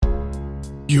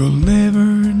You'll never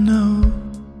know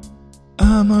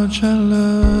how much I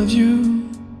love you.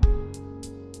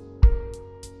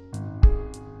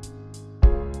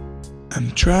 I'm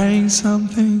trying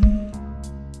something,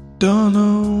 don't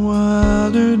know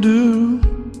what to do.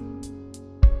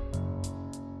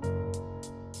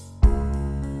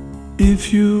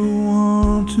 If you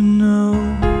want to know,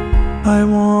 I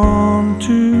want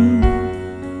to.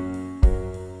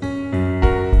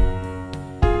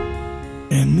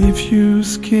 And if you're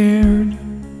scared,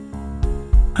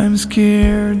 I'm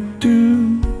scared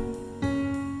too.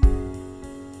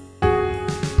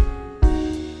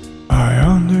 I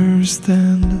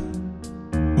understand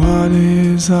what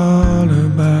it's all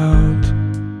about,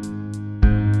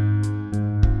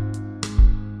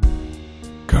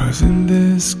 'cause in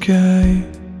the sky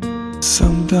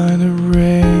sometimes the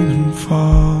rain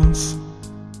falls,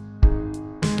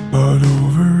 but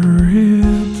over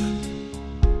it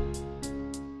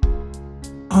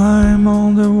I'm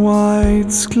on the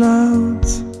white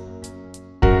clouds,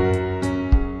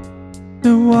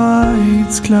 the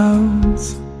white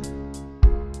clouds,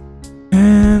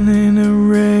 and in a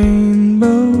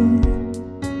rainbow.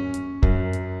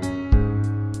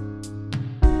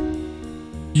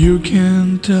 You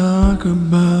can talk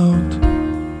about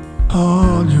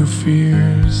all your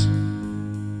fears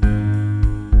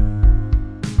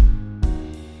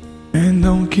and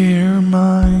don't care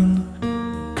mine,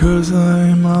 'cause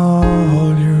I'm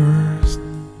all yours.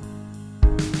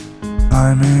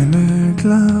 I'm in the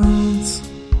clouds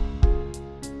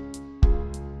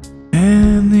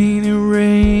and in a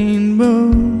rainbow,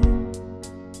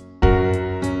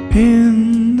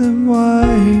 in the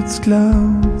white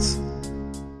clouds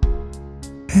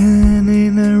and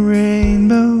in a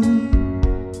rainbow.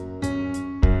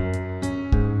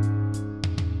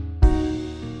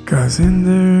 Cause in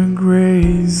the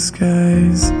gray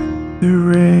skies the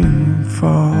rain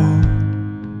fall,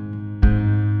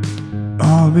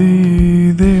 I'll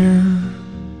be there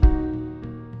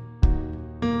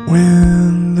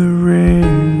when the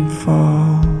rain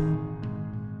fall.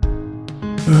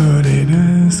 But in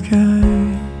the sky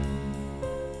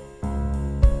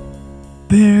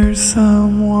there's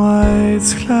some white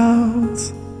clouds,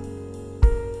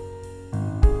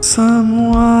 some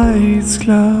white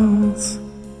clouds,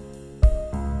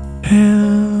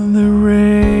 and the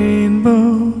rainbow.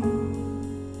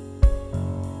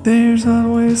 There's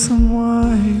always some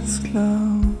white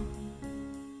clouds.